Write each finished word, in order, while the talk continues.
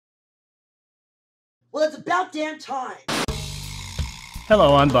Well, it's about damn time.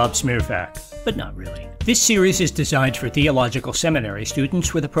 Hello, I'm Bob Smeerfak, but not really. This series is designed for theological seminary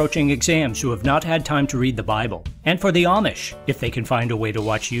students with approaching exams who have not had time to read the Bible, and for the Amish, if they can find a way to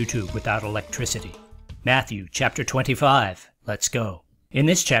watch YouTube without electricity. Matthew chapter 25. Let's go. In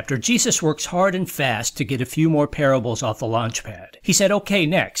this chapter, Jesus works hard and fast to get a few more parables off the launch pad. He said, okay,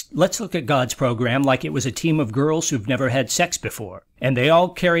 next, let's look at God's program like it was a team of girls who've never had sex before. And they all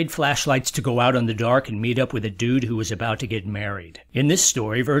carried flashlights to go out in the dark and meet up with a dude who was about to get married. In this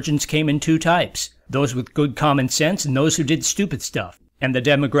story, virgins came in two types, those with good common sense and those who did stupid stuff. And the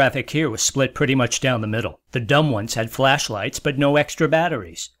demographic here was split pretty much down the middle. The dumb ones had flashlights, but no extra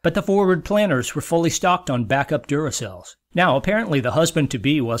batteries. But the forward planners were fully stocked on backup Duracells. Now, apparently the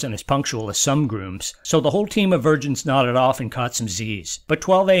husband-to-be wasn't as punctual as some grooms, so the whole team of virgins nodded off and caught some Z's. But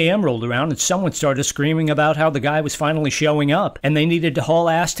 12 a.m. rolled around and someone started screaming about how the guy was finally showing up, and they needed to haul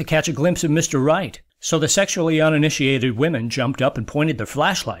ass to catch a glimpse of Mr. Right. So the sexually uninitiated women jumped up and pointed their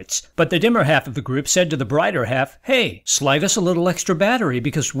flashlights, but the dimmer half of the group said to the brighter half, hey, slide us a little extra battery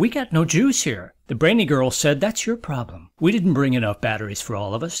because we got no juice here. The brainy girl said, that's your problem. We didn't bring enough batteries for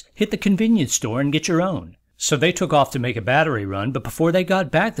all of us. Hit the convenience store and get your own. So they took off to make a battery run, but before they got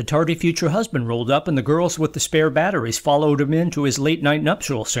back, the tardy future husband rolled up and the girls with the spare batteries followed him into his late-night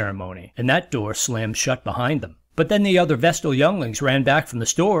nuptial ceremony, and that door slammed shut behind them. But then the other Vestal younglings ran back from the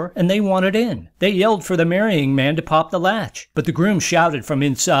store, and they wanted in. They yelled for the marrying man to pop the latch, but the groom shouted from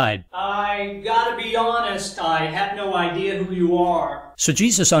inside, I gotta be honest, I have no idea who you are. So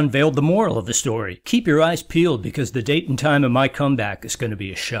Jesus unveiled the moral of the story. Keep your eyes peeled because the date and time of my comeback is going to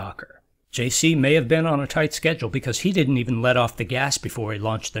be a shocker. JC may have been on a tight schedule because he didn't even let off the gas before he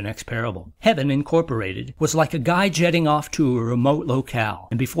launched the next parable. Heaven Incorporated was like a guy jetting off to a remote locale,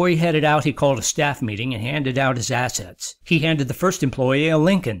 and before he headed out he called a staff meeting and handed out his assets. He handed the first employee a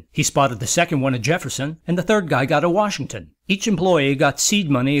Lincoln, he spotted the second one a Jefferson, and the third guy got a Washington. Each employee got seed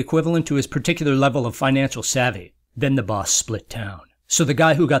money equivalent to his particular level of financial savvy. Then the boss split town. So the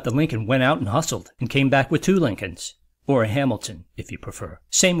guy who got the Lincoln went out and hustled, and came back with two Lincolns. Or a Hamilton, if you prefer.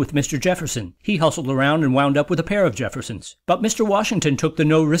 Same with Mr. Jefferson. He hustled around and wound up with a pair of Jeffersons. But Mr. Washington took the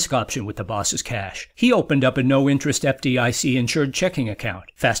no-risk option with the boss's cash. He opened up a no-interest FDIC-insured checking account.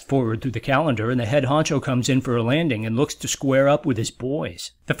 Fast forward through the calendar and the head honcho comes in for a landing and looks to square up with his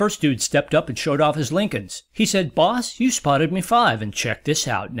boys. The first dude stepped up and showed off his Lincolns. He said, boss, you spotted me 5, and check this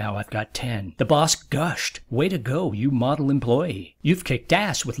out, now I've got 10. The boss gushed. Way to go, you model employee. You've kicked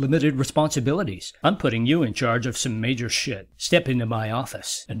ass with limited responsibilities. I'm putting you in charge of some major shit. Step into my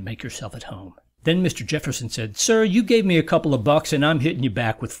office and make yourself at home. Then Mr. Jefferson said, sir, you gave me a couple of bucks and I'm hitting you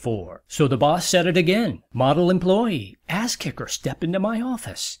back with 4. So the boss said it again. Model employee. Ass kicker, step into my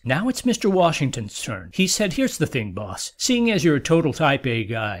office. Now it's Mr. Washington's turn. He said, here's the thing, boss. Seeing as you're a total type A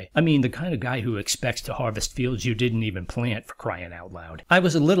guy, I mean the kind of guy who expects to harvest fields you didn't even plant, for crying out loud, I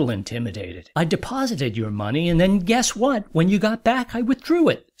was a little intimidated. I deposited your money and then guess what? When you got back, I withdrew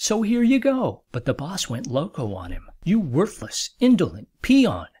it. So here you go. But the boss went loco on him. You worthless, indolent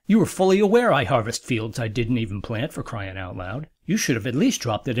peon. You were fully aware I harvest fields I didn't even plant, for crying out loud. You should have at least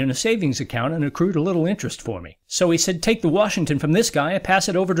dropped it in a savings account and accrued a little interest for me. So he said, take the Washington from this guy and pass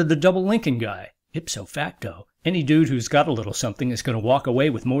it over to the double Lincoln guy. Ipso facto, any dude who's got a little something is going to walk away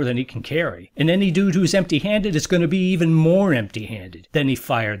with more than he can carry. And any dude who's empty-handed is going to be even more empty-handed. Then he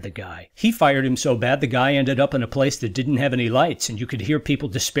fired the guy. He fired him so bad the guy ended up in a place that didn't have any lights and you could hear people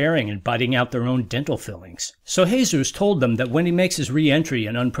despairing and biting out their own dental fillings. So Jesus told them that when he makes his re-entry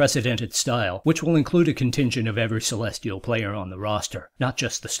in unprecedented style, which will include a contingent of every celestial player on the roster, not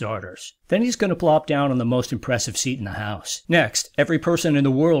just the starters, then he's going to plop down on the most impressive seat in the house. Next, every person in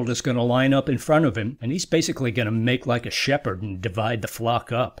the world is going to line up in front of him and he's basically going to make like a shepherd and divide the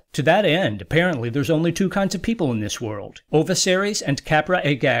flock up. To that end, apparently there's only 2 kinds of people in this world, Oviceres and Capra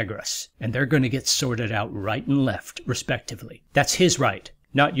Aegagris, and they're going to get sorted out right and left, respectively. That's his right,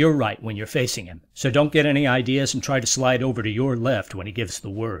 not your right when you're facing him. So don't get any ideas and try to slide over to your left when he gives the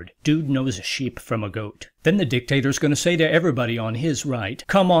word. Dude knows a sheep from a goat. Then the dictator's going to say to everybody on his right,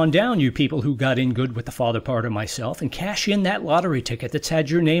 come on down, you people who got in good with the father part of myself, and cash in that lottery ticket that's had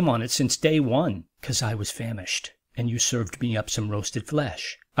your name on it since day 1. 'Cause I was famished, and you served me up some roasted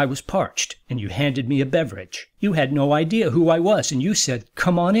flesh. I was parched, and you handed me a beverage. You had no idea who I was, and you said,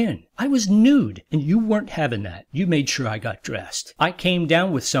 come on in. I was nude, and you weren't having that. You made sure I got dressed. I came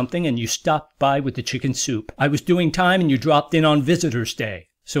down with something, and you stopped by with the chicken soup. I was doing time, and you dropped in on visitor's day.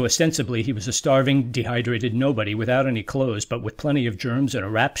 So ostensibly he was a starving, dehydrated nobody without any clothes, but with plenty of germs and a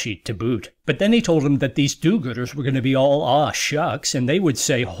rap sheet to boot. But then he told him that these do-gooders were going to be all aw shucks, and they would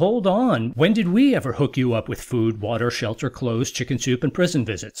say, hold on, when did we ever hook you up with food, water, shelter, clothes, chicken soup, and prison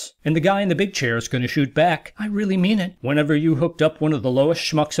visits? And the guy in the big chair is going to shoot back, I really mean it. Whenever you hooked up one of the lowest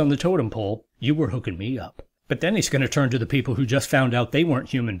schmucks on the totem pole, you were hooking me up. But then he's going to turn to the people who just found out they weren't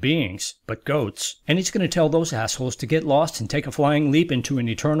human beings, but goats, and he's going to tell those assholes to get lost and take a flying leap into an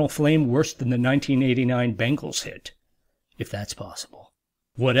eternal flame worse than the 1989 Bengals hit. If that's possible.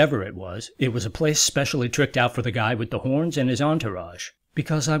 Whatever it was a place specially tricked out for the guy with the horns and his entourage.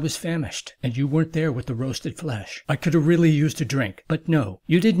 Because I was famished, and you weren't there with the roasted flesh. I could have really used a drink, but no.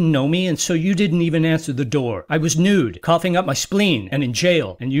 You didn't know me, and so you didn't even answer the door. I was nude, coughing up my spleen, and in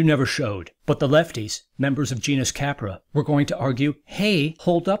jail, and you never showed. But the lefties, members of genus Capra, were going to argue, hey,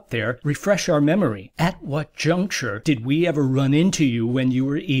 hold up there, refresh our memory. At what juncture did we ever run into you when you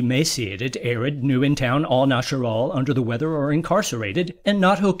were emaciated, arid, new in town, all natural, under the weather, or incarcerated, and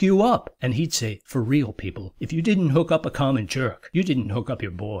not hook you up? And he'd say, for real, people, if you didn't hook up a common jerk, you didn't hook up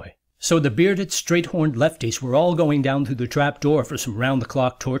your boy. So the bearded, straight-horned lefties were all going down through the trap door for some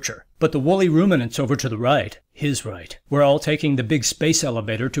round-the-clock torture. But the woolly ruminants over to the right, his right, were all taking the big space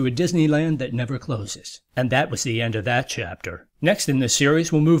elevator to a Disneyland that never closes. And that was the end of that chapter. Next in this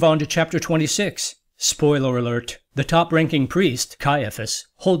series, we'll move on to chapter 26. Spoiler alert, the top-ranking priest, Caiaphas,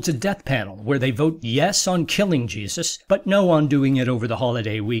 holds a death panel where they vote yes on killing Jesus, but no on doing it over the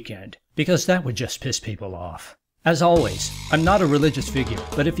holiday weekend, because that would just piss people off. As always, I'm not a religious figure,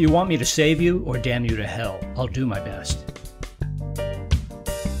 but if you want me to save you or damn you to hell, I'll do my best.